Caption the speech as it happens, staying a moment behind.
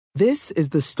This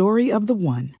is the story of the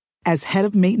one. As head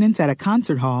of maintenance at a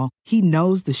concert hall, he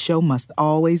knows the show must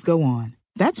always go on.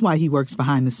 That's why he works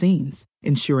behind the scenes,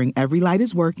 ensuring every light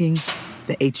is working,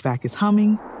 the HVAC is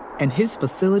humming, and his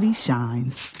facility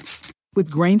shines. With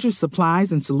Grainger's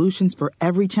supplies and solutions for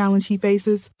every challenge he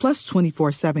faces, plus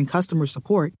 24/7 customer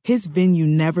support, his venue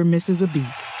never misses a beat.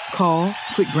 Call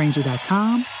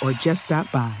quickgrainger.com or just stop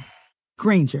by.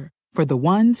 Grainger, for the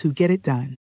ones who get it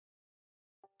done.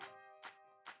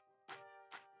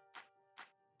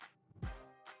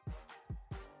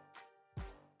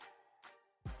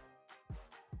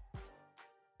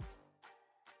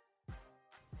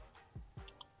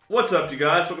 What's up, you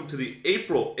guys? Welcome to the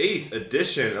April 8th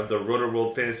edition of the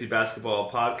Roto-World Fantasy Basketball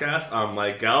Podcast. I'm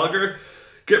Mike Gallagher.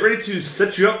 Get ready to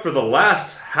set you up for the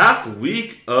last half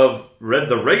week of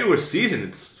the regular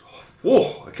season.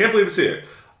 I can't believe it's here.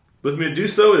 With me to do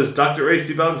so is Dr. A.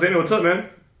 Steve Alexander. What's up, man?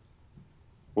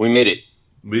 We made it.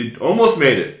 We almost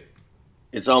made it.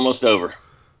 It's almost over.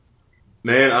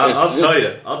 Man, I'll tell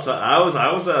you. I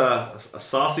was a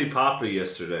saucy papa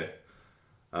yesterday.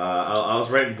 I was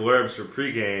writing blurbs for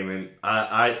pregame, and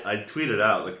I tweeted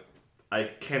out, like, I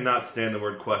cannot stand the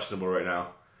word questionable right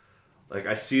now. Like,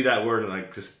 I see that word and,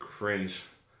 like, just cringe.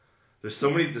 There's so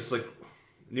many, just, like,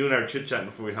 you and I were chit-chatting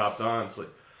before we hopped on. It's like,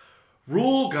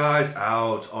 rule guys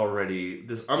out already.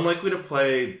 This unlikely to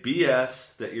play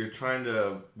BS that you're trying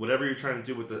to, whatever you're trying to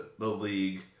do with the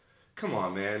league. Come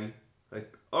on, man.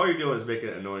 Like, all you're doing is making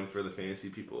it annoying for the fantasy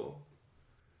people.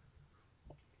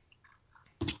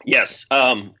 Yes.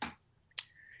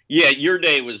 Yeah, your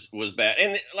day was bad.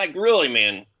 And, like, really,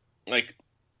 man, like,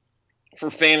 for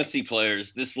fantasy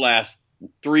players, this last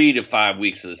 3 to 5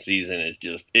 weeks of the season is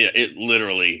just, it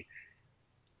literally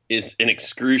is an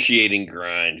excruciating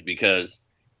grind because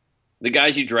the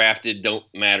guys you drafted don't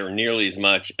matter nearly as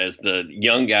much as the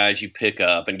young guys you pick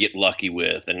up and get lucky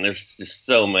with. And there's just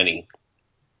so many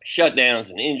shutdowns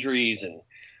and injuries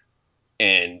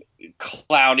and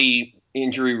cloudy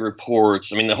injury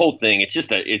reports. I mean, the whole thing, it's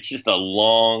just a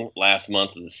long last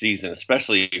month of the season,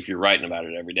 especially if you're writing about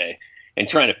it every day and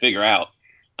trying to figure out,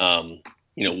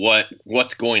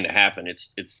 what's going to happen.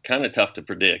 It's kind of tough to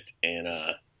predict. And,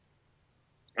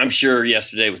 I'm sure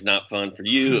yesterday was not fun for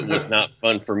you. It was not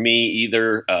fun for me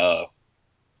either.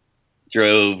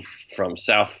 Drove from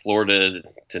South Florida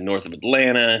to north of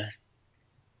Atlanta,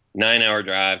 9-hour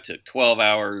drive, took 12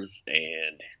 hours,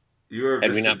 and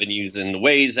had we not been using the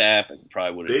Waze app, it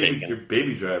probably would have taken your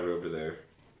baby driver over there.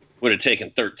 Would have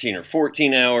taken 13 or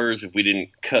 14 hours if we didn't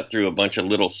cut through a bunch of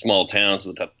little small towns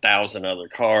with 1,000 other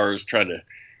cars, trying to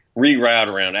reroute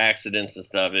around accidents and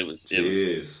stuff. It was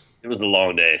a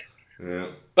long day. Yeah.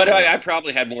 But I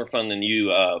probably had more fun than you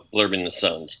blurbing the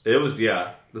Suns. It was,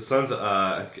 yeah. The Suns,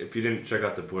 if you didn't check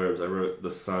out the blurbs, I wrote the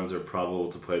Suns are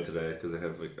probable to play today because they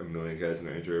have like a million guys in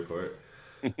their injury report.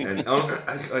 And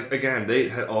again, they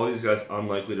had all these guys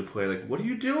unlikely to play. Like, what are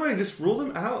you doing? Just rule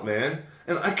them out, man.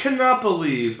 And I cannot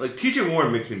believe, like, TJ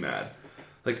Warren makes me mad.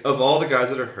 Like, of all the guys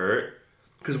that are hurt,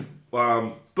 because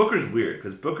Booker's weird,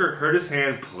 because Booker hurt his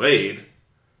hand, played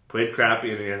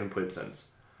crappy, and he hasn't played since.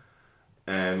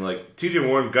 And, like, TJ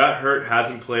Warren got hurt,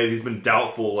 hasn't played. He's been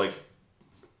doubtful, like,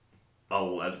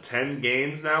 10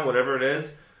 games now, whatever it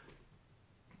is.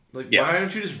 Like, Why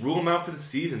don't you just rule him out for the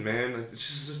season, man? Like,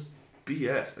 it's just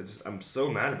BS. I'm so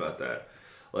mad about that.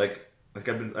 Like I've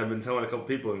been telling a couple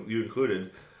people, you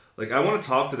included, like, I want to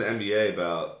talk to the NBA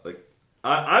about, like,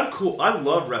 I'm cool. I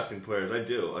love resting players. I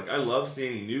do. Like, I love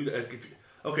seeing new.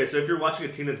 So if you're watching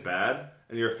a team that's bad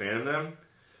and you're a fan of them,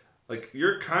 like,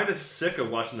 you're kind of sick of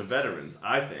watching the veterans,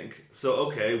 I think. So,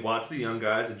 okay, watch the young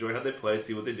guys, enjoy how they play,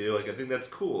 see what they do. Like, I think that's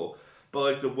cool. But,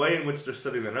 like, the way in which they're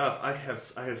setting that up, I have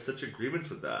such agreements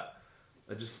with that.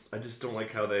 I just don't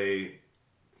like how they,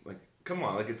 like, come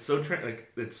on, like, it's so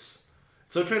it's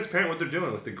so transparent what they're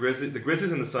doing. Like, the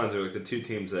Grizzlies and the Suns are, like, the two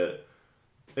teams that,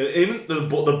 even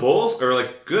the Bulls are,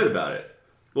 like, good about it.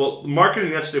 Well,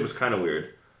 marketing yesterday was kind of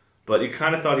weird, but you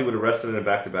kind of thought he would have rested in a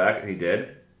back-to-back, and he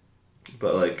did.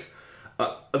 But, like,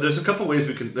 there's a couple ways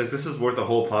we can, like, this is worth a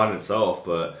whole pod in itself,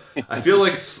 but I feel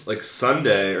like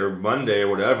Sunday or Monday or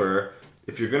whatever,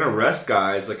 if you're going to rest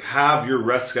guys, like, have your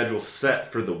rest schedule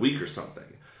set for the week or something.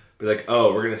 Be like,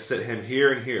 oh, we're going to sit him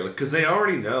here and here. Like, because they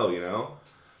already know, you know?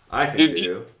 I think they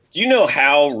do. Do you know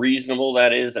how reasonable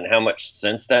that is and how much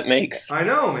sense that makes? I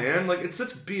know, man. Like, it's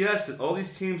such BS that all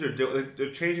these teams are doing. Like,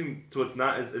 they're changing so it's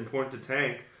not as important to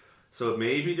tank. So it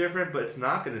may be different, but it's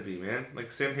not going to be, man.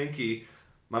 Like, Sam Hinkie,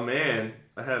 my man.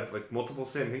 I have, like, multiple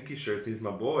Sam Hinkie shirts. He's my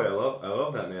boy. I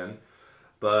love that man.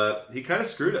 But he kind of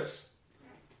screwed us.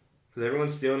 Because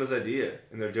everyone's stealing his idea.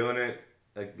 And they're doing it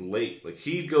like late. Like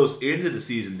he goes into the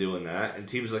season doing that, and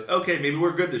teams are like, okay, maybe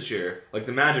we're good this year. Like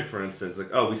the Magic, for instance,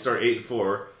 like we start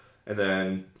 8-4, and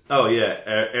then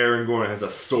Aaron Gordon has a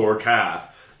sore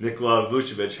calf. Nikola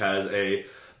Vucevic has a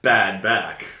bad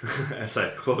back. As I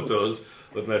quote those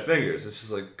with my fingers, it's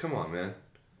just like, come on, man.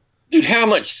 Dude, how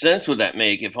much sense would that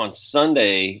make if on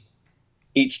Sunday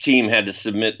each team had to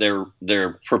submit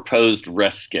their proposed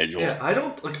rest schedule? Yeah, I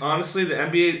don't honestly. The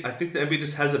NBA, I think the NBA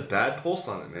just has a bad pulse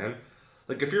on it, man.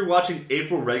 Like if you're watching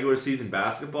April regular season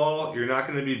basketball, you're not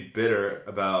going to be bitter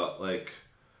about like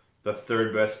the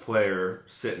third best player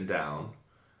sitting down.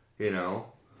 You know,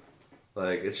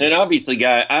 like it's just, and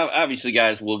obviously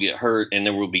guys will get hurt, and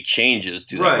there will be changes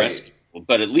to the rest schedule.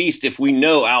 But at least if we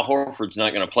know Al Horford's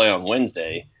not going to play on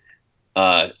Wednesday,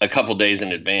 a couple days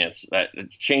in advance, that it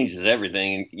changes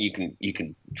everything. You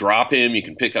can drop him, you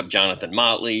can pick up Jonathan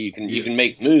Motley, you can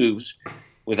make moves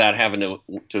without having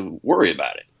to worry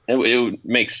about it. It would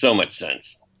make so much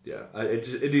sense. Yeah,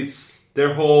 it's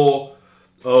their whole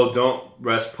don't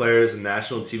rest players in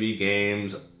national TV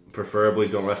games. Preferably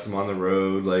don't rest them on the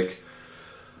road. Like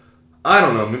I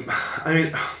don't know. I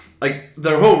mean, like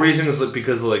their whole reason is like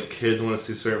because like kids want to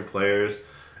see certain players,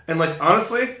 and like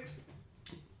honestly.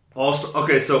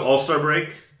 All-Star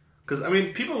break, because I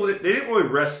mean, people they didn't really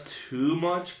rest too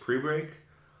much pre-break.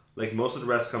 Like most of the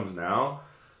rest comes now,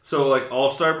 so like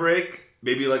All-Star break,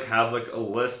 maybe like have like a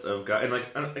list of guys, and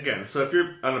like again, so if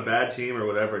you're on a bad team or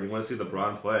whatever, and you want to see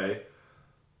LeBron play,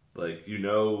 like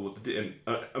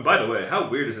and by the way, how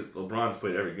weird is it? LeBron's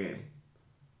played every game.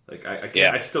 Like I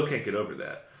can't, I still can't get over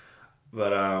that.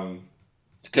 But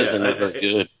because they're not very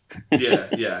good.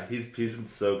 yeah, he's been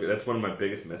so good. That's one of my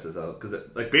biggest misses out because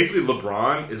like basically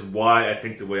LeBron is why I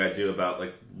think the way I do about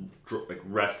like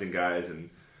resting guys, and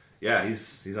yeah,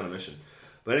 he's on a mission.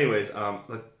 But anyways, I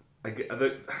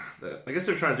guess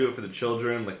they're trying to do it for the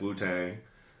children, like Wu-Tang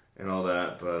and all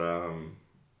that.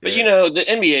 But you know, the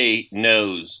NBA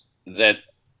knows that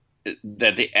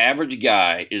the average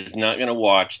guy is not going to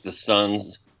watch the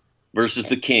Suns versus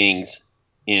the Kings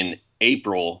in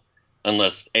April.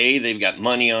 Unless A, they've got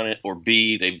money on it, or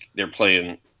B, they're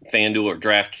playing FanDuel or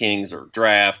DraftKings or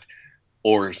Draft,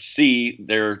 or C,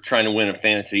 they're trying to win a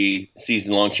fantasy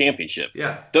season-long championship.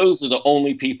 Yeah. Those are the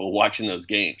only people watching those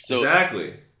games. So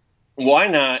exactly. Why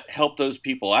not help those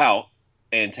people out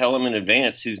and tell them in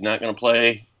advance who's not going to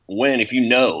play when? If you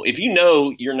know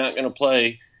you're not going to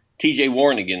play T.J.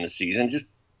 Warren again this season, just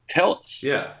tell us.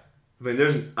 Yeah. I mean,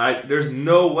 there's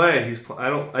no way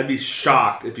I'd be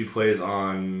shocked if he plays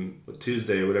on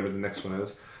Tuesday or whatever the next one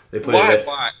is. They play.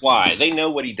 Why? They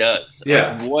know what he does.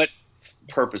 Yeah. Like, what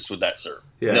purpose would that serve?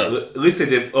 Yeah. No. At least they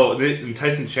did. In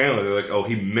Tyson Chandler, they're like,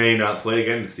 he may not play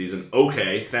again this season.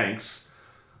 Okay, thanks.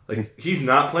 Like he's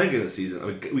not playing again this season. I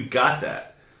mean, we got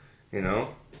that, you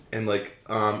know. And like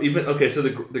even so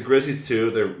the Grizzlies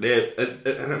too.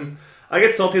 I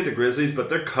get salty at the Grizzlies, but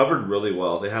they're covered really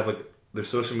well. They have like. Their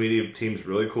social media team's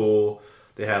really cool.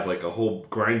 They have like a whole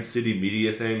Grind City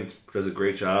media thing that does a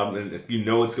great job, and you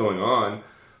know what's going on.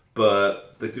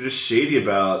 But like they're just shady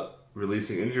about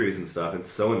releasing injuries and stuff. It's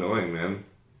so annoying, man.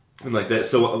 And like that.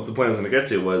 So the point I was going to get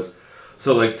to was,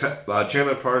 so like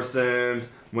Chandler Parsons,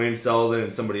 Wayne Sullivan,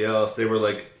 and somebody else, they were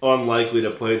like unlikely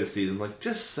to play this season. Like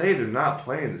just say they're not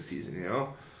playing this season. You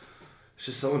know, it's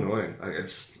just so annoying.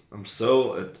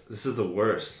 This is the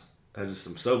worst. I'm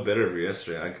so bitter for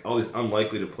yesterday. All these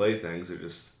unlikely to play things are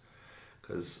just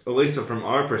because, at least from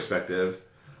our perspective,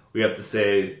 we have to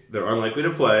say they're unlikely to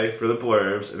play for the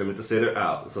blurbs, and then we have to say they're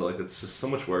out. So like it's just so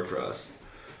much work for us.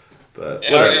 But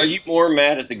are you more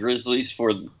mad at the Grizzlies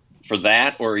for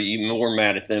that, or are you more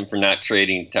mad at them for not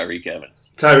trading Tyreke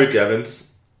Evans? Tyreke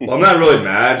Evans. Well, I'm not really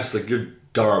mad. Just like you're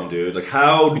dumb, dude. Like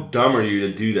how dumb are you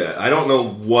to do that? I don't know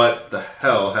what the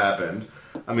hell happened.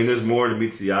 I mean, there's more to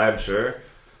meet the eye, I'm sure.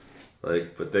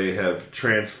 Like, but they have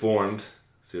transformed.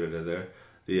 See what I did there?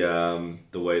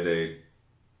 The way they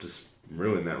just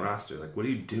ruined that roster. Like, what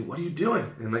do you do? What are you doing?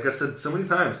 And like I said so many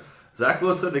times, Zach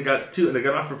Lowe said they got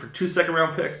offered for 2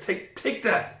 second-round picks. Take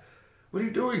that. What are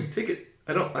you doing? Take it.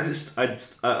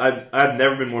 I've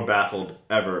never been more baffled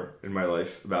ever in my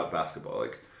life about basketball.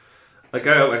 Like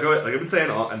I've been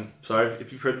saying. I'm sorry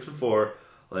if you've heard this before.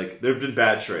 Like there have been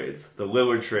bad trades. The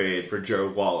Lillard trade for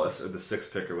Joe Wallace, or the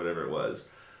 6th pick, or whatever it was.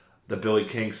 The Billy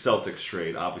King Celtics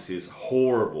trade obviously is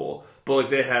horrible, but like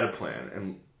they had a plan,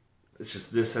 and it's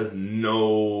just you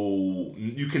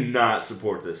cannot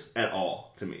support this at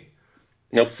all to me.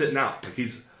 Nope. He's sitting out. Like you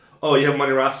have him on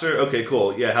your roster? Okay,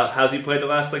 cool. Yeah, how's he played the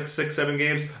last like 6-7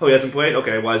 games? Oh, he hasn't played?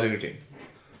 Okay, why is he on your team?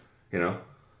 You know?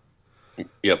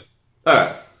 Yep. All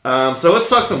right. So let's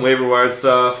talk some waiver wire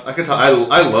stuff. I could talk. I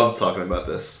love talking about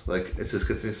this. Like, it just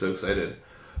gets me so excited.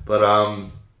 But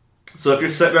so if you're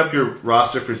setting up your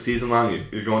roster for season long,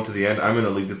 you're going to the end. I'm in a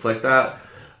league that's like that.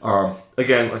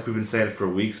 Again, like we've been saying for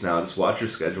weeks now, just watch your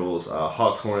schedules.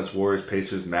 Hawks, Hornets, Warriors,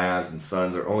 Pacers, Mavs, and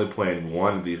Suns are only playing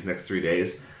one of these next 3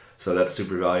 days, so that's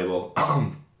super valuable.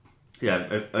 Yeah,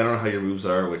 I don't know how your moves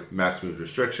are with max moves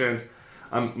restrictions.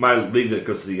 My league that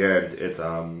goes to the end, it's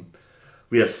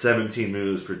we have 17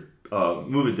 moves for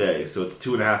move a day, so it's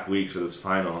 2.5 weeks for this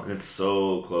final, and it's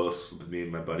so close with me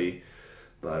and my buddy.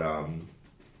 But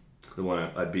the one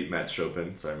I beat Matt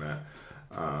Chopin. Sorry, Matt.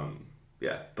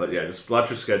 Just watch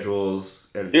your schedules.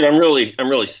 And dude, I'm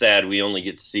really sad we only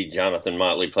get to see Jonathan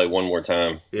Motley play one more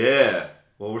time. Yeah,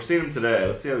 well, we're seeing him today.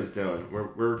 Let's see how he's doing. We're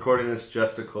recording this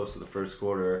just so close to the first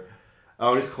quarter.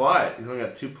 Oh, he's quiet. He's only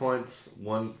got 2 points,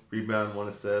 1 rebound, 1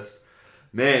 assist.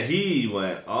 Man, he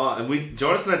went on, and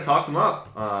Jonas and I talked him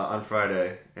up on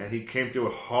Friday, and he came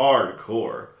through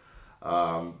hardcore.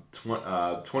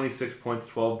 26 points,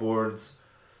 12 boards,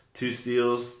 2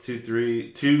 steals,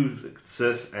 2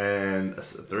 assists, and a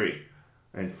 3,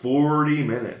 and 40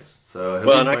 minutes. So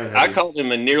I called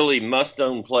him a nearly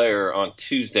must-own player on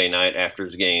Tuesday night after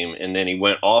his game, and then he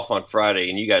went off on Friday,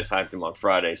 and you guys hyped him on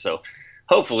Friday. So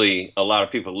hopefully, a lot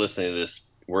of people listening to this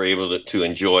were able to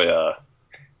enjoy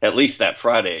at least that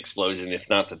Friday explosion, if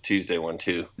not the Tuesday one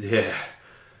too. Yeah.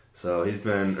 So he's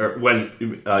been,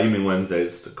 you mean Wednesday,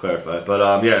 just to clarify.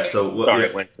 But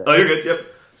Wednesday. Oh, you're good. Yep.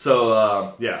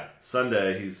 So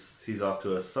Sunday he's off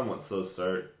to a somewhat slow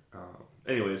start.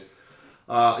 Anyways,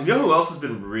 you know who else has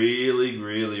been really,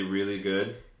 really, really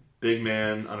good? Big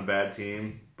man on a bad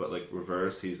team, but like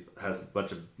reverse. He has a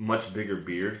much bigger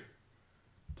beard.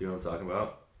 Do you know what I'm talking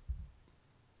about?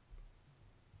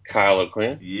 Kyle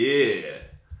O'Quinn. Yeah.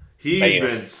 He's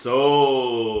been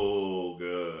so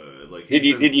good. Like, did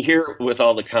you hear with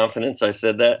all the confidence I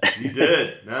said that? You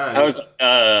did. Nah, I was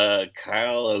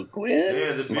Kyle O'Quinn.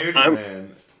 Yeah, the bearded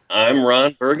man. I'm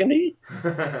Ron Burgundy.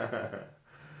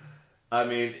 I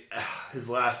mean, his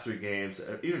last 3 games,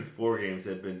 even 4 games,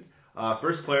 have been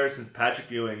first player since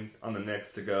Patrick Ewing on the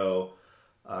Knicks to go.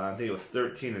 I think it was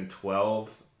 13-12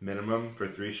 minimum for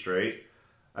 3 straight.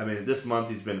 I mean, this month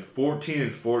he's been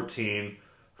 14-14.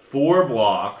 4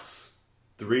 blocks,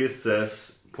 3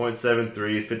 assists, 0.7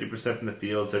 threes, 50% from the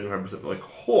field, 75%. Like,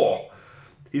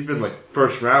 he's been like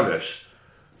first roundish.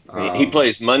 He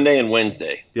plays Monday and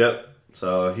Wednesday. Yep.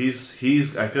 So he's.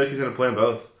 I feel like he's gonna play them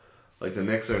both. Like, the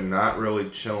Knicks are not really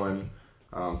chilling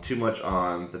too much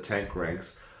on the tank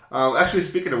ranks. Actually,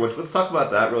 speaking of which, let's talk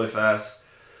about that really fast.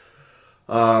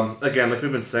 Again, like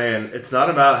we've been saying, it's not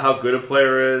about how good a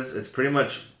player is. It's pretty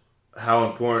much how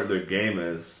important their game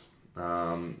is.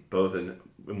 Both in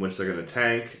which they're going to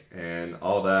tank and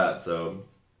all that. So,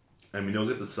 I mean, you'll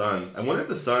get the Suns. I wonder if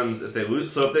the Suns, if they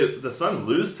lose. So if the Suns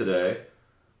lose today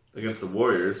against the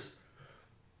Warriors,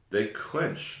 they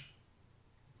clinch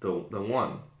the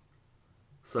 1.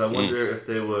 So I wonder if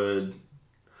they would.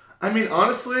 I mean,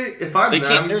 honestly, if I'm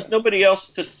them, there's nobody else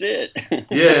to sit.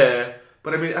 Yeah,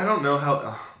 but I mean, I don't know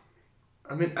how.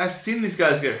 I mean, I've seen these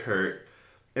guys get hurt.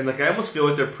 And, like, I almost feel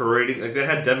like they're parading. Like, they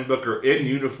had Devin Booker in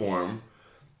uniform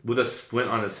with a splint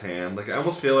on his hand. Like, I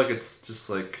almost feel like it's just,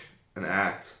 like, an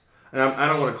act. And I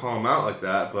don't want to call him out like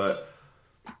that, but,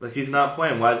 like, he's not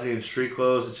playing. Why isn't he in street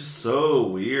clothes? It's just so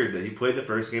weird that he played the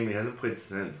first game and he hasn't played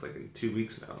since, like, in 2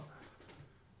 weeks now.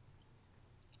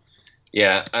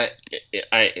 Yeah, I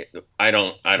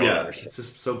don't understand. It's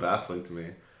just so baffling to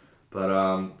me. But,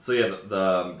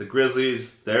 the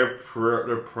Grizzlies, they're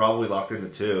probably locked into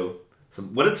 2. So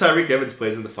what if Tyreek Evans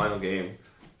plays in the final game?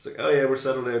 It's like, oh yeah, we're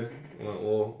settled in.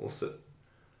 We'll sit.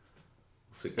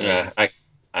 Yeah,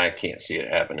 I can't see it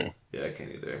happening. Yeah, I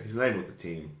can't either. He's not even with the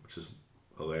team, which is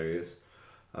hilarious.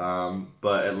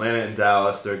 But Atlanta and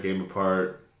Dallas, they're a game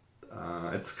apart.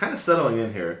 It's kind of settling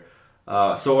in here.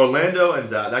 So Orlando and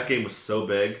that game was so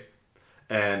big,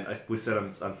 and like we said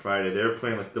on Friday, they were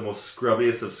playing like the most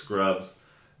scrubbiest of scrubs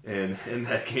in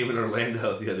that game in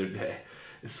Orlando the other day.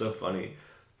 It's so funny.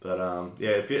 But,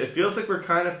 it feels like we're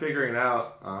kind of figuring it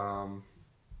out.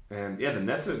 And, the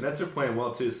Nets are playing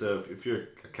well, too. So if you're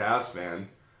a Cavs fan,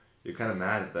 you're kind of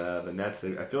mad at the Nets.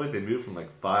 I feel like they moved from,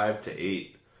 5 to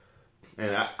 8.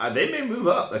 And they may move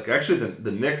up. Like, actually,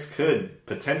 the Knicks could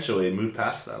potentially move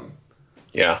past them.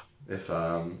 Yeah. And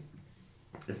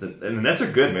the Nets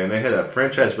are good, man. They had a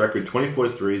franchise record, 24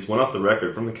 threes, one off the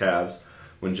record from the Cavs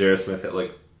when J.R. Smith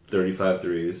hit, 35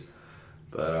 threes.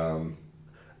 But,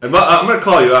 and I'm going to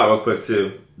call you out real quick,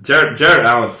 too. Jared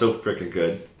Allen's so freaking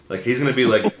good. Like, he's going to be,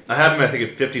 I have him, I think,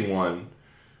 at 51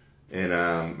 in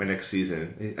my next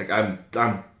season.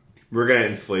 I'm We're gonna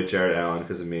inflate Jared Allen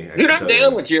because of me. Dude, I'm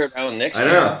down with Jared Allen next year.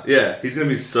 I know. Yeah, he's gonna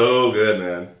be so good,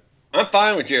 man. I'm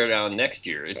fine with Jared Allen next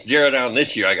year. It's Jared Allen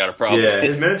this year I got a problem Yeah, with.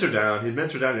 his minutes are down. His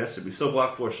minutes were down yesterday. We still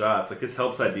blocked 4 shots. Like, his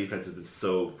help side defense has been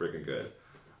so freaking good.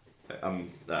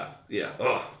 Yeah.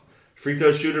 Oh, free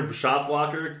throw shooter, shot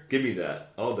blocker. Give me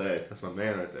that all day. That's my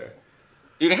man right there.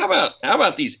 Dude, how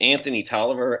about these Anthony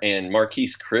Tolliver and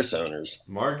Marquise Chris owners?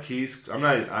 Marquise, I'm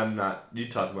not. You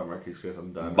talk about Marquise Chris.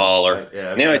 I'm done. Baller.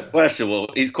 Yeah. Now he's questionable.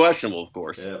 He's questionable, of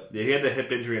course. Yeah. He had the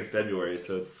hip injury in February,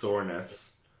 so it's soreness.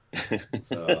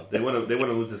 So they want to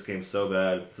lose this game so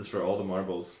bad. This is for all the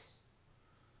marbles.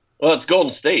 Well, it's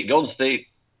Golden State. Golden State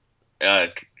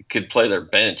could play their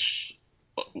bench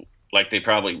like they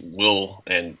probably will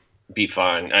and be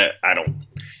fine. I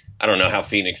don't know how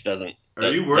Phoenix doesn't. Are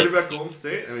you worried about Golden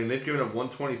State? I mean, they've given up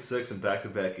 126 in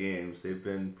back-to-back games. They've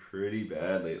been pretty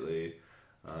bad lately.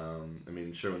 I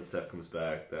mean, sure, when Steph comes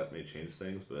back, that may change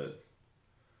things. But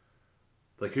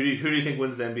like, who do you think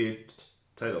wins the NBA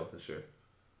title this year?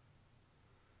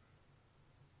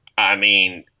 I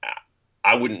mean,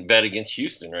 I wouldn't bet against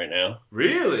Houston right now.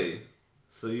 Really?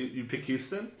 So you pick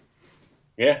Houston?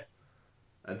 Yeah.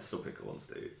 I'd still pick Golden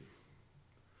State.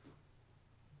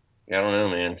 I don't know,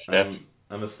 man. Steph.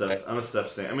 I'm a Steph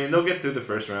stan. I mean, they'll get through the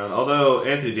first round. Although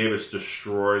Anthony Davis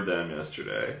destroyed them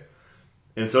yesterday,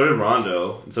 and so did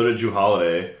Rondo, and so did Jrue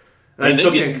Holiday. And I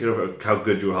still can't get over how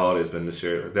good Jrue Holiday has been this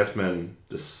year. Like, that's been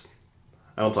just.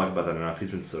 I don't talk about that enough.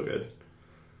 He's been so good.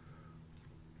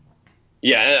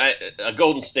 Yeah, a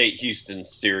Golden State Houston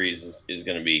series is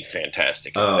going to be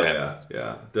fantastic. Oh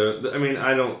yeah. I mean,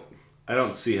 I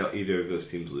don't see how either of those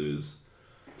teams lose.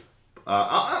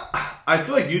 I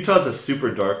feel like Utah's a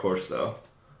super dark horse, though.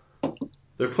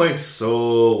 They're playing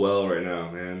so well right now,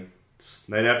 man. It's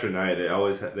night after night, they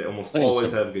almost have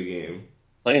a good game.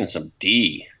 Playing some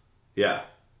D. Yeah,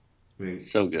 I mean,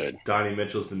 so good. Donnie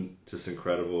Mitchell's been just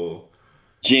incredible.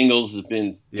 Jingles has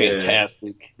been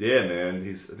fantastic. Yeah, man.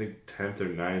 He's, I think, 10th or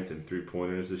 9th in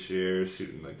 3-pointers this year,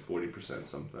 shooting like 40%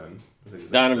 something. I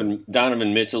think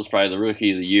Donovan Mitchell's probably the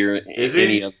rookie of the year in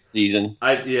any other season.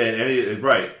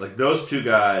 Right. Like, those two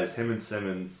guys, him and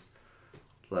Simmons,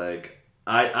 like,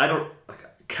 I don't... Like,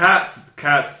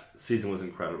 Cat's season was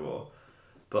incredible.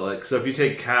 But, like, so if you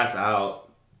take Cat's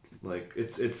out, like,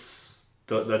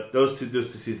 those two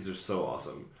seasons are so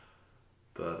awesome.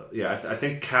 But yeah, I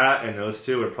think Cat and those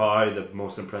two are probably the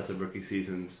most impressive rookie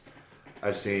seasons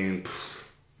I've seen.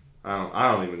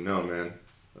 I don't even know, man.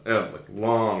 Like,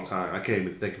 long time. I can't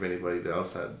even think of anybody that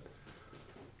else had.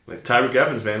 Like, Tyreek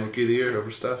Evans, man, rookie of the year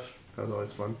over Steph. That was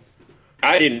always fun.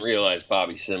 I didn't realize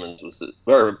Ben Simmons was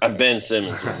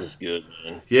this good,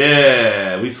 man.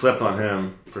 Yeah, we slept on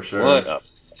him for sure. What a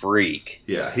freak!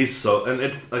 Yeah, he's so, and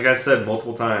it's like I said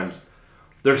multiple times,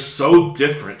 they're so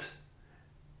different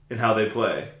in how they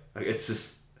play. Like, it's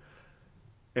just,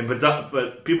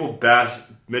 but people bash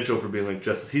Mitchell for being like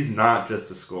he's not just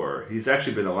a scorer. He's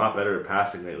actually been a lot better at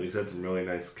passing lately. He's had some really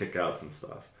nice kickouts and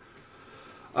stuff.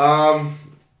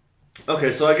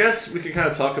 Okay, so I guess we can kind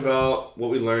of talk about what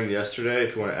we learned yesterday.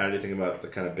 If you want to add anything about the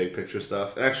kind of big picture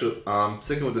stuff. Actually,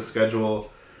 sticking with the schedule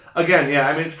again. Yeah,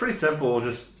 I mean, it's pretty simple.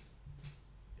 Just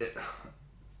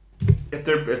if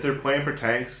they're playing for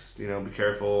tanks, be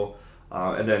careful.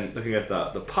 And then looking at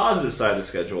the positive side of the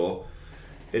schedule,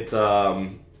 it's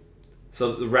so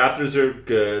the Raptors are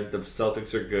good, the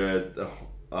Celtics are good,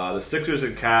 the Sixers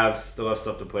and Cavs still have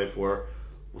stuff to play for.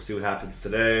 We'll see what happens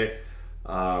today.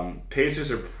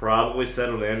 Pacers are probably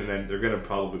settled in, and then they're going to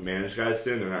probably manage guys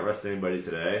soon. They're not resting anybody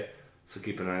today, so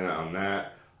keep an eye out on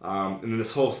that. And then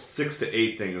this whole 6 to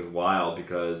 8 thing is wild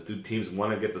because teams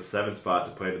want to get the 7th spot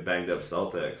to play the banged up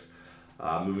Celtics.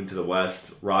 Moving to the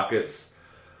West, Rockets.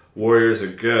 Warriors are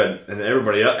good, and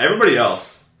everybody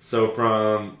else. So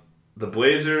from the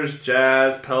Blazers,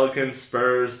 Jazz, Pelicans,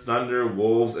 Spurs, Thunder,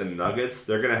 Wolves, and Nuggets,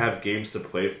 they're going to have games to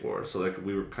play for. So like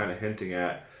we were kind of hinting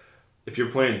at, if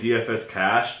you're playing DFS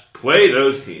cash, play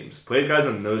those teams. Play guys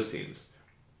on those teams.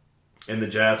 And the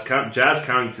Jazz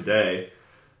counting today,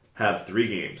 have 3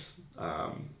 games.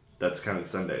 That's counting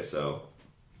Sunday. So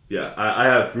yeah, I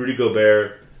have Rudy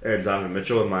Gobert and Donovan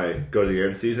Mitchell in my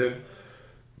go-to-the-end season.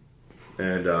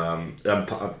 And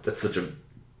that's such a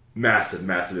massive,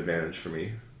 massive advantage for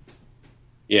me.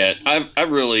 Yeah, I've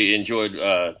really enjoyed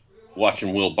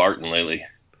watching Will Barton lately.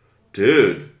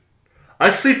 Dude,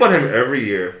 I sleep on him every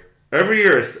year. Every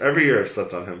year I've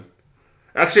slept on him.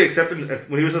 Actually, except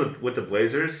when he was with the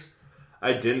Blazers,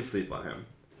 I didn't sleep on him.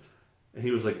 And he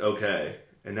was like, okay.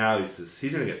 And now he's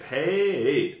going to get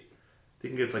paid. I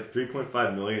think he gets like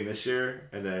 $3.5 million this year,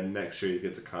 and then next year he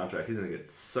gets a contract. He's going to get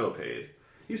so paid.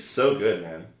 He's so good,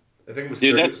 man. I think it was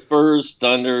Dude, that Spurs,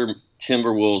 Thunder,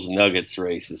 Timberwolves, Nuggets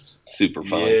race is super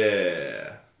fun.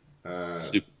 Yeah.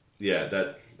 Yeah,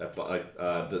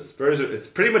 the Spurs it's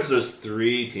pretty much those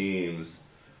three teams,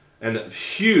 and the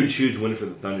huge win for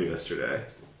the Thunder yesterday.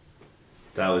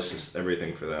 That was just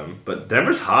everything for them. But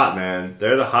Denver's hot, man.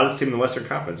 They're the hottest team in the Western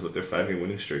Conference with their 5-game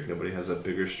winning streak. Nobody has a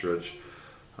bigger stretch,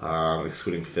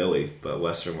 excluding Philly. But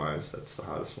Western-wise, that's the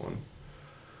hottest one.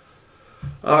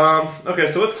 Okay,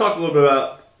 so let's talk a little bit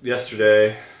about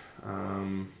yesterday.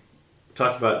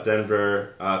 Talked about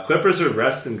Denver. Clippers are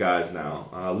resting guys now.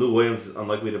 Lou Williams is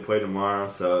unlikely to play tomorrow.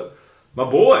 So my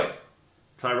boy,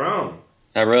 Tyrone.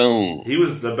 He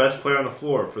was the best player on the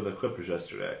floor for the Clippers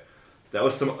yesterday. That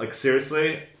was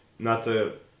seriously, not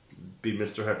to be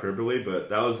Mr. Hyperbole, but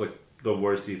that was the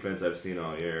worst defense I've seen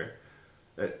all year.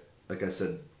 Like I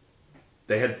said,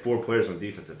 they had 4 players on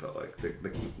defense, it felt like. The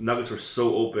Nuggets were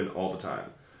so open all the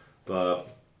time.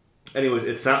 But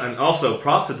anyways, and also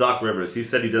props to Doc Rivers. He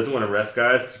said he doesn't want to rest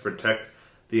guys to protect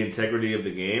the integrity of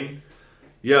the game.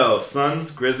 Yo,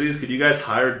 Suns, Grizzlies, could you guys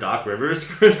hire Doc Rivers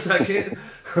for a second?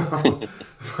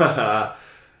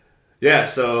 Yeah,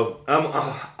 so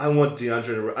I want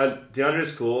DeAndre.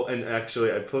 DeAndre's cool, and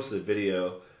actually, I posted a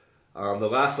video. The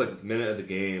last minute of the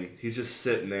game, he's just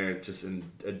sitting there, just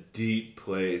in a deep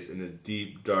place, in a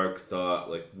deep, dark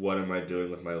thought. What am I doing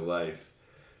with my life?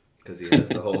 Because he has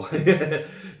the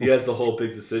whole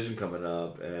big decision coming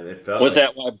up, and it felt. Was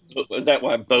that why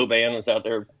Boban was out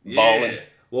there balling? Yeah.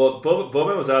 Well,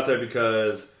 Boban was out there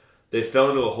because they fell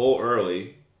into a hole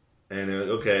early. And they're like,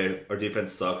 okay, our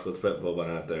defense sucks. Let's put Boban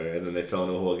out there. And then they fell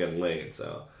into a hole again late.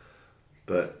 So,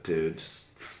 but dude, just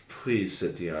please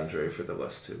sit DeAndre for the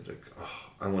last 2.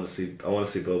 I want to see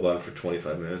Boban for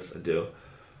 25 minutes. I do.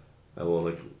 I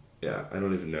will yeah. I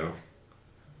don't even know.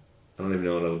 I don't even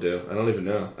know what I'll do. I don't even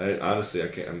know. I honestly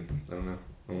can't. I don't know.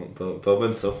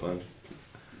 Boban's so fun.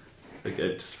 It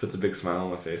just puts a big smile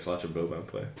on my face watching Boban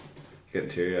play. Getting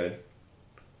teary eyed.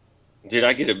 Dude,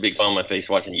 I get a big smile on my face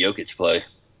watching Jokic play.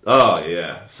 Oh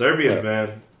yeah, Serbians,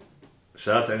 man!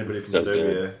 Shout out to anybody from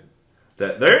Serbia.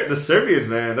 They're the Serbians,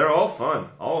 man. They're all fun,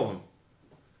 all of them.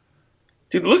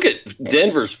 Dude, look at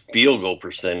Denver's field goal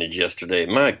percentage yesterday.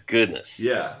 My goodness.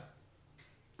 Yeah,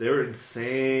 they were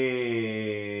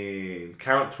insane.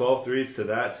 Count 12 threes to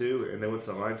that too, and they went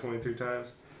to the line 23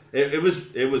 times. It was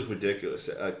ridiculous.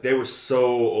 They were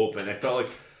so open. I felt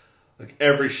like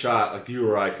every shot you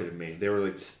or I could have made. They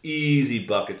were just easy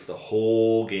buckets the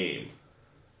whole game.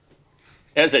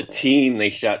 As a team, they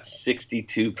shot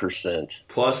 62%.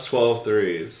 Plus 12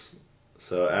 threes.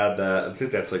 So add that. I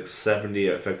think that's 70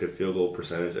 effective field goal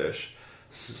percentage-ish.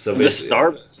 So the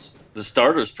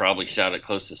starters probably shot it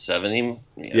close to 70.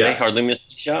 Yeah. They hardly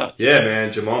missed shots. Yeah,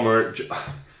 man. Jamal Murray.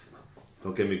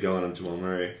 Don't get me going on Jamal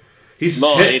Murray.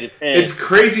 It's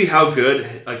crazy how good.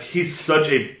 He's such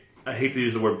a. I hate to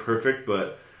use the word perfect,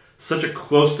 but such a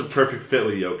close to perfect fit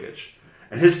with Jokic.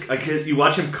 And you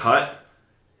watch him cut.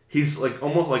 He's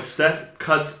almost like Steph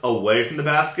cuts away from the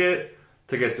basket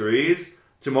to get threes.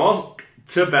 Jamal's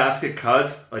to basket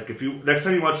cuts. If you next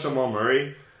time you watch Jamal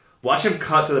Murray, watch him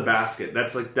cut to the basket.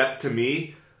 That's that to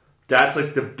me. That's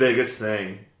the biggest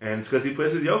thing, and it's because he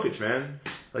plays with Jokic, man.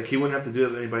 He wouldn't have to do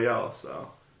it with anybody else.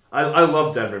 So I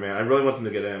love Denver, man. I really want them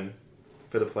to get in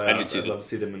for the playoffs. I'd love to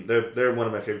see them. They're one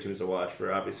of my favorite teams to watch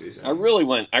for obvious reasons. I really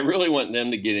want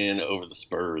them to get in over the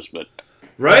Spurs, but.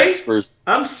 Right? Spurs.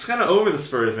 I'm just kind of over the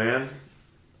Spurs, man.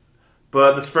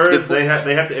 But the Spurs, they have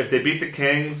to. If they beat the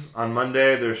Kings on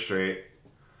Monday, they're straight.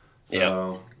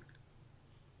 So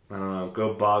I don't know.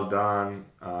 Go Bogdan.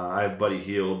 I have Buddy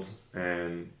Hield,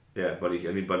 and I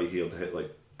need Buddy Hield to hit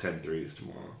 10 threes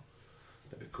tomorrow.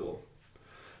 That'd be cool.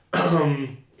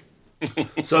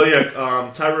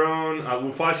 So Tyrone.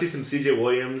 We'll probably see some CJ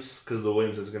Williams because the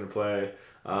Williams is going to play.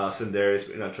 Sindarius,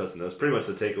 but you're not trusting those. Pretty much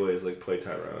the takeaway is play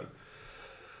Tyrone.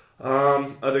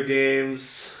 Other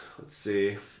games, let's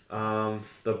see.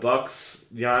 The Bucks,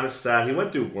 Giannis sat. He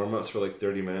went through warm-ups for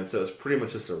 30 minutes, so it was pretty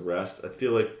much just a rest. I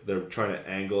feel like they're trying to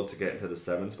angle to get into the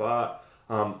 7 spot.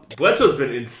 Bledsoe's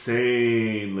been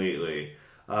insane lately.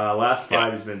 Last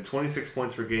 5, he's been 26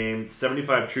 points per game,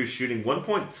 75 true shooting,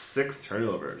 1.6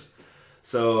 turnovers.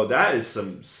 So that is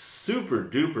some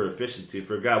super-duper efficiency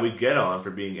for a guy we get on for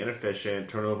being inefficient,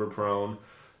 turnover-prone.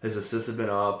 His assists have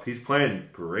been up. He's playing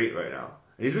great right now.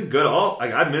 He's been good.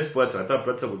 I missed Bledsoe. I thought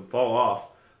Bledsoe would fall off.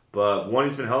 But 1,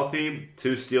 he's been healthy.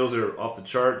 2, steals are off the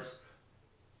charts.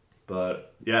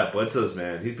 But, yeah, Bledsoe's,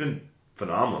 man, he's been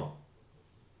phenomenal.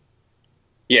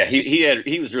 Yeah,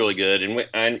 he was really good.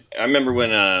 And I remember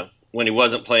when he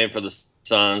wasn't playing for the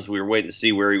Suns, we were waiting to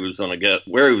see where he was going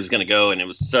to go, and it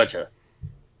was such a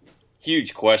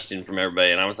huge question from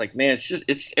everybody, and I was like, man,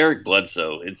 it's Eric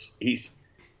Bledsoe.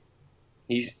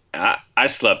 I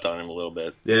slept on him a little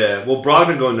bit. Yeah, well,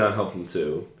 Brogdon going down helped him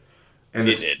too, and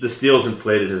the steals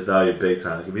inflated his value big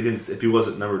time. If he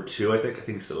wasn't number 2, I think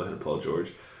he still had Paul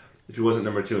George. If he wasn't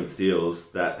number 2 in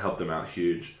steals, that helped him out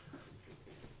huge.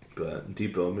 But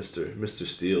Depot, Mr.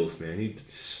 Steals, man,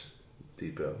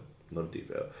 Depot, love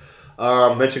Depot.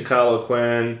 Mentioned Kyle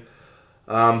O'Quinn.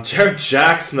 Jared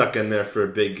Jack snuck in there for a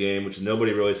big game, which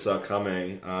nobody really saw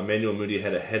coming. Emmanuel Moody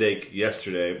had a headache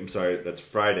yesterday. I'm sorry, that's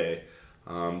Friday.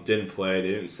 Didn't play.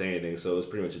 They didn't say anything, so it was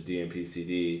pretty much a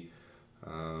DNP-CD.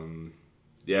 And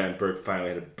Burke finally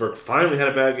had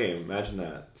a bad game. Imagine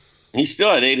that. He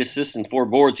still had 8 assists and 4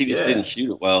 boards. He just didn't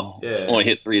shoot it well. Yeah. He only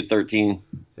hit 3 of 13.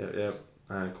 Yeah.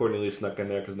 Courtney Lee snuck in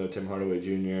there because no Tim Hardaway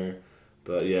Jr.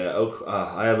 But yeah,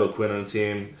 I have O'Quinn on the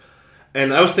team.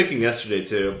 And I was thinking yesterday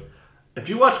too, if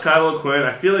you watch Kyle O'Quinn,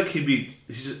 I feel like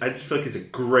I just feel like he's a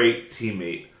great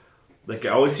teammate. Like I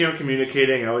always hear him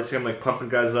communicating, I always hear him like pumping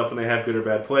guys up when they have good or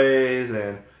bad plays,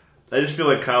 and I just feel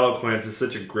like Kyle O'Quinn is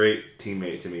such a great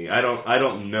teammate to me. I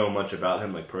don't know much about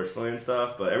him like personally and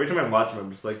stuff, but every time I watch him,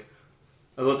 I'm just like,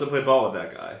 I love to play ball with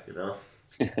that guy, you know?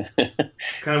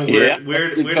 Kind of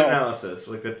weird analysis.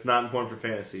 Like that's not important for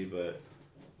fantasy, but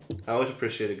I always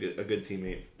appreciate a good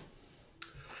teammate.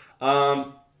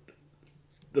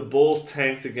 The Bulls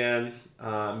tanked again.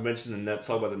 Mentioned the Nets.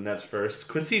 Talk about the Nets first.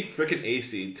 Quincy freaking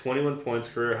Acey, 21 points,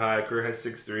 career high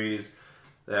 6 threes.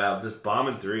 Yeah, just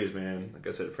bombing threes, man. Like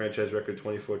I said, franchise record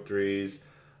 24 threes.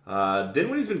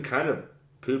 Dinwiddie's been kind of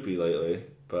poopy lately,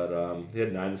 but he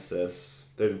had 9 assists.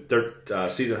 Their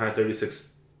season high 36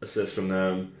 assists from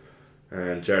them,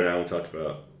 and Jared Allen we talked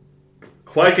about.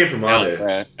 Quiet game from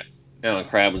Monday. Alan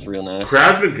Crabb was real nice.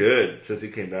 Crabb's been good since he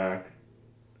came back.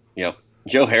 Yep.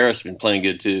 Joe Harris has been playing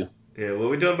good too. Yeah, what are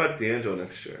we doing about D'Angelo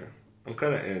next year? I'm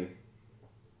kind of in.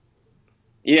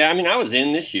 Yeah, I mean, I was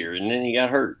in this year, and then he got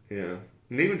hurt. Yeah.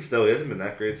 And even still, he hasn't been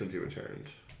that great since he returned.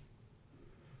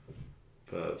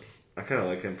 But I kind of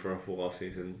like him for a full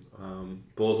offseason.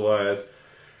 Bulls-wise,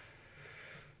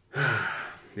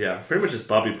 yeah, pretty much just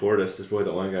Bobby Portis is really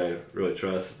the one guy I really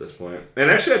trust at this point.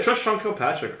 And actually, I trust Sean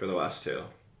Kilpatrick for the last 2.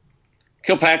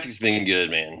 Kilpatrick's been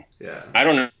good, man. Yeah. I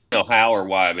don't know how or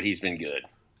why, but he's been good.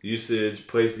 Usage,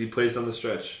 he plays on the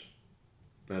stretch.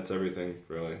 That's everything,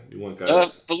 really. You want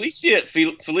guys.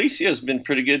 Felicia's been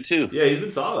pretty good too. Yeah, he's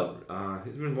been solid.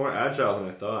 He's been more agile than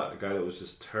I thought. A guy that was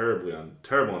just terrible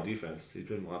on defense. He's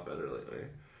been a lot better lately.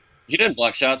 He didn't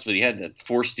block shots, but he had that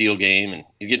 4-steal game, and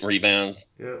he's getting rebounds.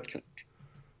 Yeah.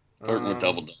 Courting with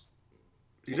double.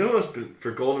 You know what's been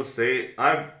for Golden State?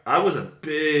 I was a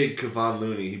big Kevon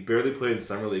Looney. He barely played in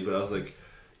summer league, but I was like,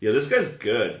 yeah, this guy's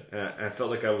good. And I felt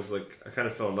like I kind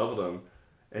of fell in love with him,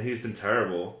 and he's been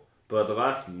terrible. But the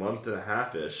last month and a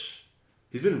half-ish,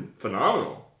 he's been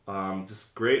phenomenal.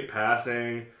 Just great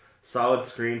passing, solid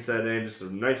screen setting, just a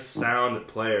nice sound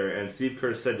player. And Steve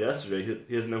Kerr said yesterday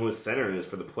he doesn't know who his center is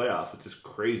for the playoffs, which is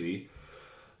crazy.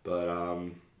 But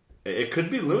it could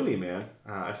be Looney, man.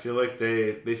 I feel like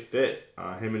they fit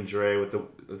him and Dre with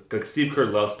like Steve Kerr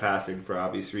loves passing for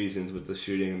obvious reasons with the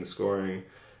shooting and the scoring.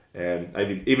 And I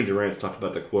mean, even Durant's talked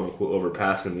about the quote-unquote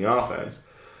overpassing in the offense.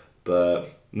 But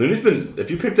Looney's been...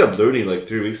 If you picked up Looney like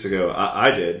 3 weeks ago,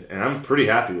 I did, and I'm pretty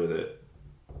happy with it.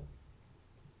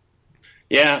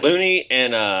 Yeah, Looney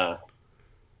and...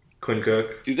 Quinn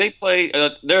Cook. Do they play...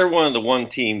 they're one of the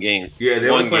one-team games. Yeah, they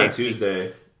only play on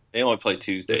Tuesday. They only play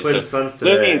Tuesday. They play the Suns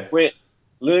today.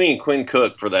 Looney and Quinn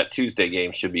Cook for that Tuesday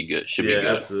game should be good. Be good.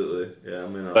 Absolutely. Yeah,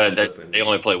 but they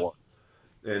only play once.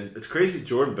 And it's crazy,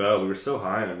 Jordan Bell, we were so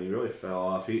high on him, he really fell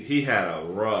off. He had a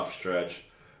rough stretch.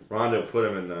 Rondo put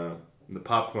him in the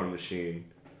popcorn machine,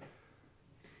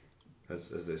 as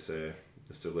they say.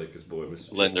 Mr. Lakers boy,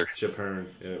 Mr. Linder. Chip Hearn.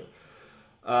 Yeah.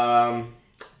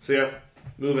 So yeah,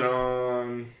 moving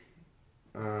on.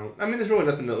 I mean, there's really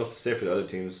nothing left to say for the other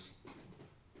teams.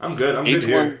 I'm good. I'm good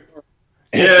here.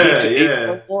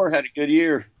 Yeah. Moore had a good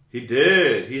year. He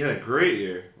did. He had a great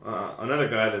year. Another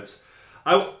guy that's...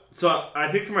 So I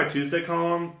think for my Tuesday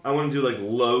column, I want to do like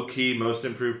low-key most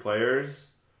improved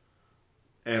players.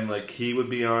 And like he would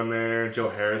be on there. Joe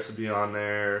Harris would be on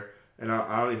there. And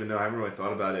I don't even know. I haven't really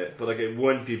thought about it. But like it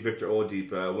wouldn't be Victor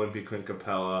Oladipo. It wouldn't be Clint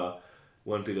Capella.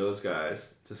 Wouldn't be those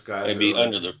guys. Just guys. It'd be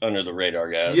like, under the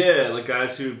radar guys. Yeah, like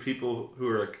guys people who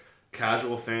are like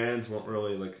casual fans won't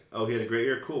really like. Oh, he had a great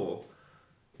year. Cool.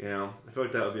 You know, I feel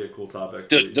like that would be a cool topic.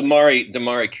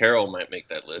 Damari Carroll might make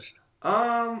that list.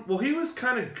 Well, he was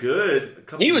kind of good.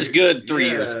 He was good 3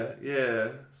 years. Yeah.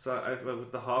 So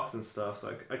with the Hawks and stuff,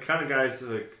 so I kind of guys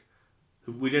like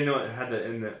who we didn't know it had that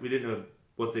in that we didn't know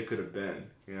what they could have been.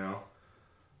 You know,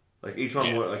 Like each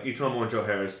one more Joe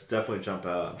Harris definitely jump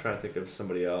out. I'm trying to think of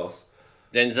somebody else.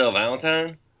 Denzel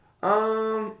Valentine?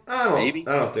 I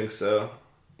don't think so.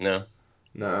 No.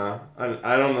 Nah.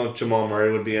 I don't know if Jamal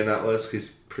Murray would be in that list. He's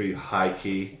pretty high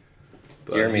key.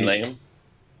 Jeremy Lamb?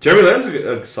 Jeremy Lamb's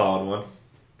a solid one.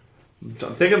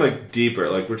 I'm thinking like deeper.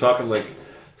 Like we're talking like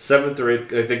 7th or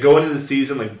 8th. Like they go into the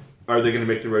season, like are they going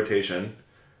to make the rotation?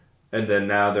 And then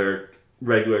now they're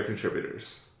regular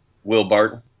contributors. Will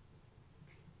Barton?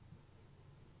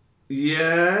 Yeah,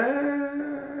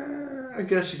 I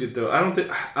guess you could do. I don't think.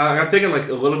 I'm thinking like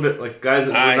a little bit like guys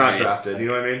that were not drafted. You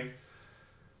know what I mean?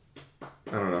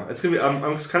 I don't know. It's gonna be. I'm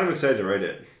kind of excited to write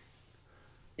it.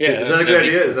 Yeah, is that a good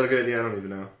idea? Is that a good idea? I don't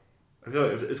even know. I feel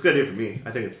like it's a good idea for me.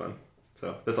 I think it's fun.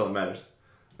 So that's all that matters.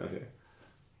 Okay.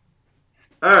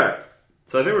 All right.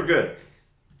 So I think we're good.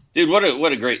 Dude,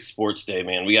 what a great sports day,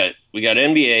 man. We got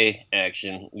NBA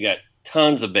action. We got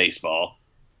tons of baseball.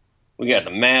 We got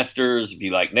the Masters. If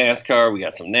you like NASCAR, we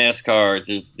got some NASCAR.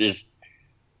 There's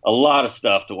a lot of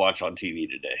stuff to watch on TV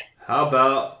today. How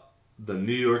about the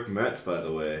New York Mets, by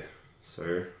the way,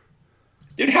 sir?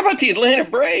 Dude, how about the Atlanta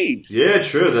Braves? Yeah,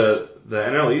 true. The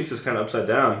NL East is kind of upside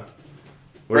down.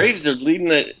 Braves are leading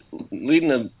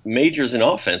the majors in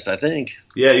offense, I think.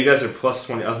 Yeah, you guys are plus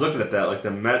 20. I was looking at that. Like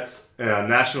the Mets,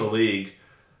 National League,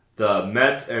 the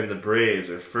Mets and the Braves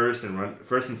are first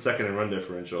and second in run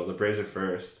differential. The Braves are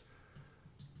first.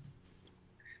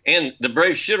 And the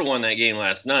Braves should have won that game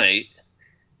last night.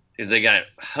 They got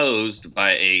hosed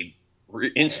by a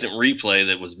instant replay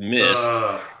that was missed.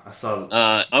 I saw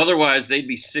that. Otherwise, they'd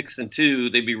be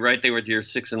 6-2. They'd be right there with your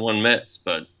 6-1 Mets.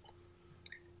 But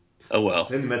oh well. I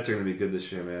think the Mets are going to be good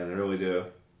this year, man. I really do.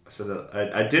 I said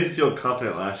that. I didn't feel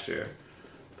confident last year,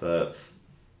 but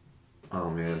oh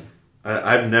man,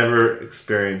 I've never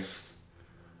experienced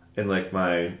in like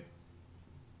my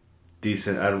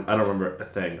decent. I don't remember a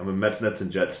thing. I'm a Mets, Nets,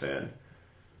 and Jets fan.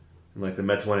 And like the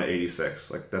Mets won at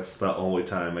 86. Like that's the only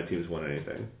time my team's won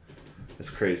anything. It's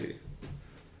crazy.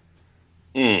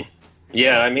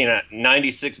 Yeah, I mean,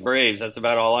 96 Braves. That's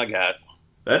about all I got.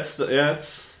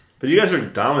 But you guys were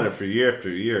dominant for year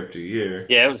after year after year.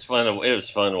 Yeah, it was fun. It was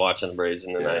fun watching the Braves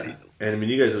in the 90s. And I mean,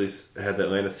 you guys at least had the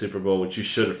Atlanta Super Bowl, which you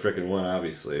should have freaking won,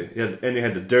 obviously. And you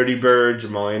had the Dirty Bird,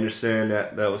 Jamal Anderson.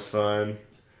 That was fun.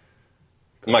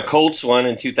 My Colts won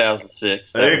in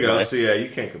 2006. There you go. Nice. So yeah, you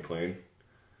can't complain.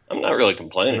 I'm not really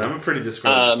complaining. I'm a pretty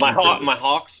disgruntled. My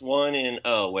Hawks won in.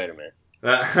 Oh, wait a minute.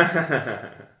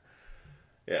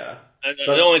 Yeah.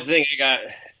 The only thing I got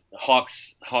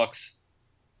Hawks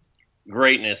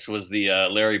greatness was the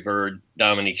Larry Bird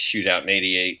Dominique shootout in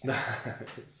 '88.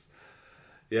 Nice.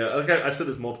 Yeah, okay. I said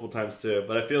this multiple times too,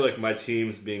 but I feel like my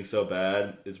team's being so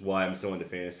bad is why I'm so into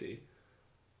fantasy.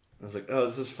 I was like, oh,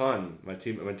 this is fun. My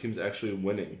team's actually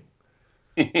winning.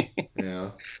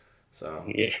 So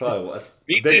yeah. It's probably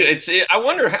me too. I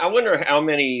wonder how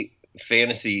many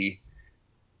fantasy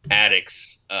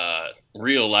addicts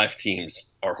real life teams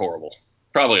are horrible.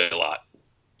 Probably a lot.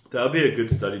 That would be a good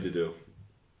study to do.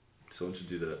 Someone should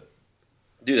do that.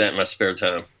 Do that in my spare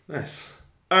time. Nice.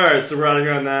 All right, so rounding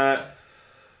on that.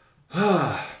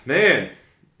 Man,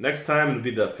 next time it'll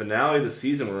be the finale of the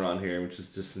season we're on here, which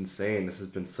is just insane. This has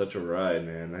been such a ride,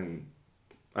 man.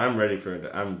 I'm ready for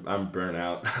it. I'm burnt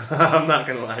out. I'm not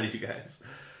gonna lie to you guys,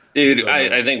 dude. So,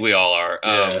 I think we all are.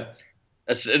 Yeah.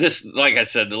 This, like I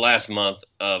said, the last month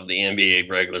of the NBA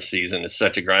regular season is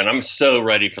such a grind. I'm so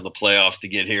ready for the playoffs to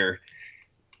get here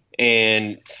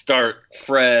and start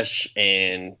fresh,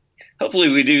 and hopefully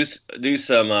we do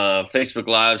some Facebook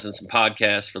Lives and some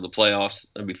podcasts for the playoffs.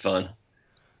 That'd be fun.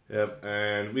 Yep,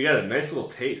 and we got a nice little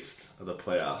taste of the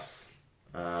playoffs.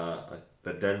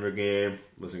 The Denver game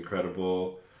was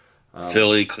incredible.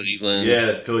 Philly, Cleveland. Yeah,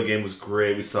 the Philly game was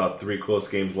great. We saw 3 close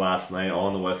games last night, all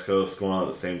on the West Coast, going on at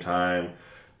the same time,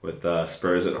 with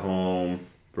Spurs at home,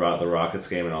 the Rockets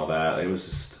game, and all that. It was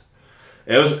just,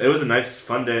 it was a nice,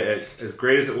 fun day. As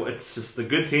great as it's just the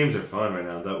good teams are fun right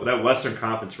now. That Western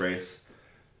Conference race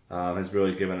has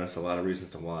really given us a lot of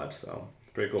reasons to watch. So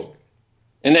it's pretty cool.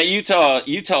 And that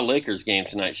Utah Lakers game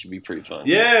tonight should be pretty fun.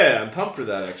 Yeah, I'm pumped for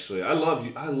that. Actually, I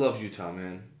love Utah,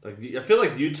 man. Like I feel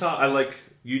like Utah. I like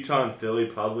Utah and Philly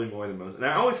probably more than most, and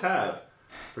I always have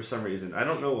for some reason. I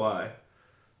don't know why.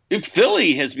 Dude,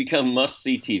 Philly has become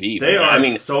must-see TV. They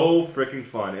are so freaking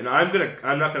fun, and I'm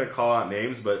not gonna call out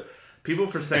names, but people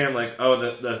for saying like, oh,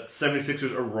 the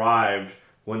 76ers arrived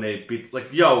when they beat,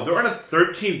 like, yo, they're on a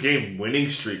 13-game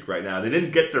winning streak right now. They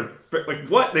didn't get their like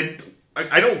what they.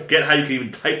 I don't get how you can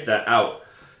even type that out,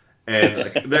 and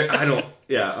like,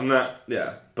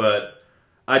 but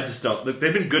I just don't. Like,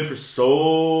 they've been good for so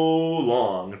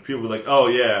long. People were like, oh,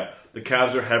 yeah, the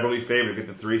Cavs are heavily favored to get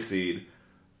the 3 seed.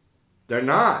 They're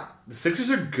not. The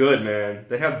Sixers are good, man.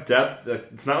 They have depth.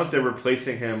 It's not like they're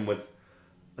replacing him with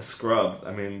a scrub.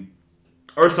 I mean,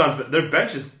 their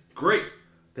bench is great.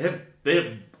 They have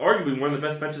arguably one of the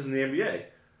best benches in the NBA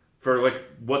for like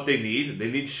what they need. They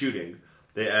need shooting.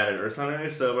 They added Ersan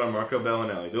Ilyasova and Marco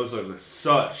Bellinelli. Those are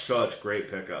such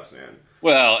great pickups, man.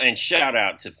 Well, and shout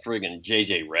out to friggin'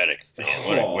 JJ Redick,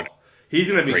 man. What he's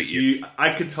going to be huge.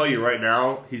 I could tell you right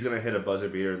now, he's going to hit a buzzer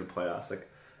beater in the playoffs. Like,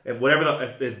 if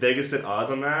Vegas hit odds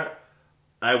on that,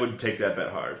 I would take that bet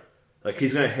hard. Like,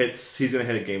 he's going to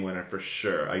hit a game winner for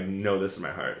sure. I know this in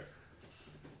my heart.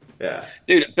 Yeah,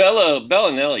 dude,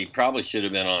 Bellinelli probably should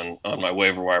have been on my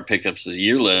waiver wire pickups of the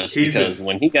year list because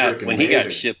when he got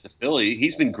shipped to Philly,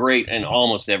 he's been great in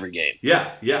almost every game.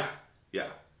 Yeah.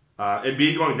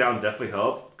 Embiid going down definitely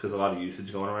helped because a lot of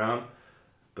usage going around.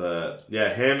 But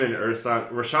yeah, him and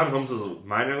Rashawn Holmes was a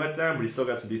minor letdown, but he still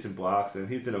got some decent blocks and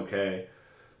he's been okay.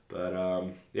 But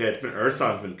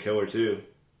Ersan's been killer too.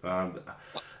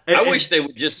 I wish they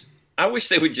would just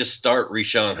start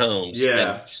Rashawn Holmes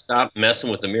and stop messing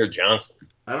with Amir Johnson.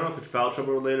 I don't know if it's foul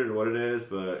trouble related or what it is,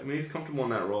 but I mean he's comfortable in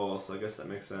that role, so I guess that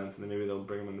makes sense. And then maybe they'll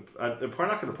bring him in. They're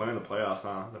probably not going to play in the playoffs,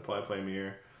 huh? They'll probably play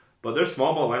Amir, but they're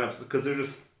small ball lineups because they're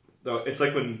just. It's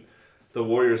like when the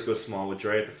Warriors go small with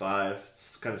Dre at the 5.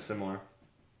 It's kind of similar,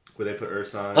 where they put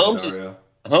Ersan and Dario.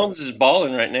 Holmes is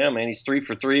balling right now, man. He's 3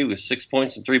 for 3 with 6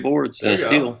 points and 3 boards and a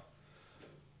steal.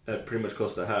 At pretty much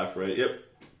close to half, right? Yep.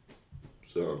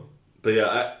 So, but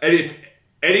yeah,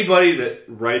 anybody that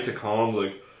writes a column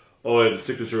like, "Oh, the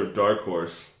Sixers are a dark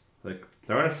horse," like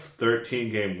they're on a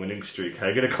 13-game winning streak. How are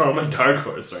you gonna call them a dark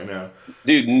horse right now?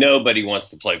 Dude, nobody wants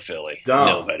to play Philly.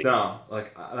 Nobody. No.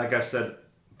 Like I've said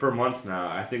for months now,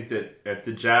 I think that if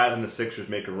the Jazz and the Sixers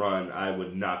make a run, I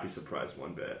would not be surprised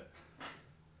one bit.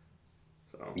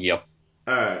 So. Yep.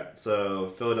 All right. So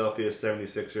Philadelphia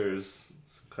 76ers,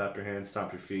 clap your hands,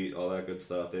 stomp your feet, all that good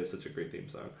stuff. They have such a great theme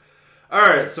song. All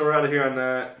right, so we're out of here on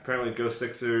that. Apparently, go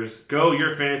Sixers. Go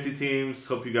your fantasy teams.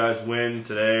 Hope you guys win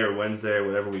today or Wednesday or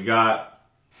whatever we got.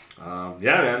 Yeah,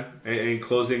 man. Any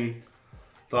closing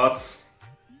thoughts?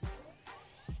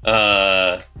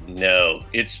 No.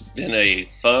 It's been a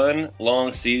fun,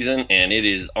 long season, and it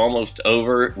is almost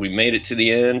over. We made it to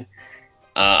the end.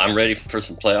 I'm ready for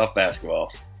some playoff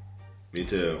basketball. Me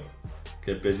too.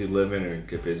 Get busy living or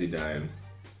get busy dying.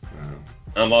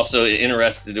 I'm also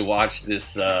interested to watch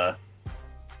this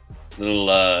little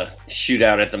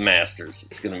shootout at the Masters.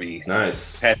 It's going to be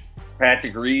nice.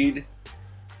 Patrick Reed.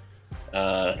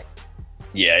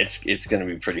 It's going to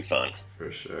be pretty fun. For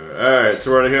sure. All right,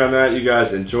 so we're out of here on that. You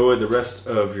guys enjoy the rest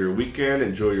of your weekend.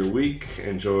 Enjoy your week.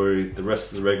 Enjoy the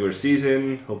rest of the regular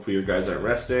season. Hopefully you guys aren't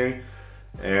resting.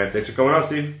 And thanks for coming on,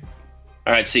 Steve.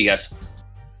 All right, see you guys.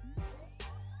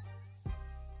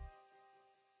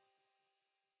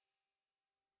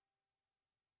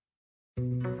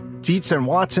 Dietz &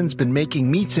 Watson's been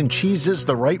making meats and cheeses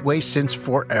the right way since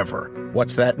forever.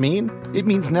 What's that mean? It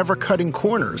means never cutting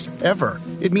corners, ever.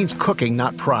 It means cooking,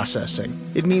 not processing.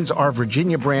 It means our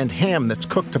Virginia brand ham that's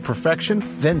cooked to perfection,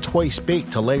 then twice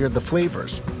baked to layer the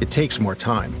flavors. It takes more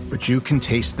time, but you can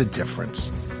taste the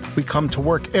difference. We come to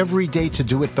work every day to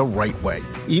do it the right way,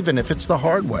 even if it's the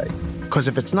hard way. Because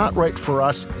if it's not right for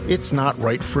us, it's not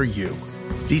right for you.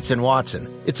 Dietz &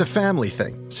 Watson, it's a family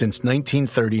thing since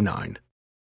 1939.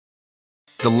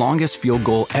 The longest field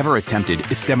goal ever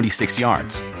attempted is 76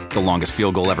 yards. The longest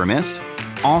field goal ever missed?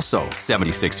 Also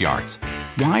 76 yards.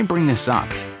 Why bring this up?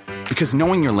 Because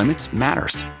knowing your limits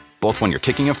matters, both when you're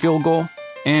kicking a field goal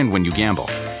and when you gamble.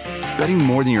 Betting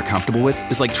more than you're comfortable with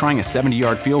is like trying a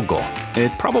 70-yard field goal.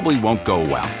 It probably won't go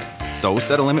well. So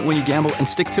set a limit when you gamble and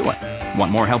stick to it.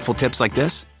 Want more helpful tips like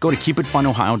this? Go to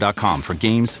keepitfunohio.com for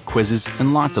games, quizzes,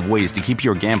 and lots of ways to keep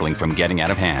your gambling from getting out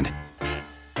of hand.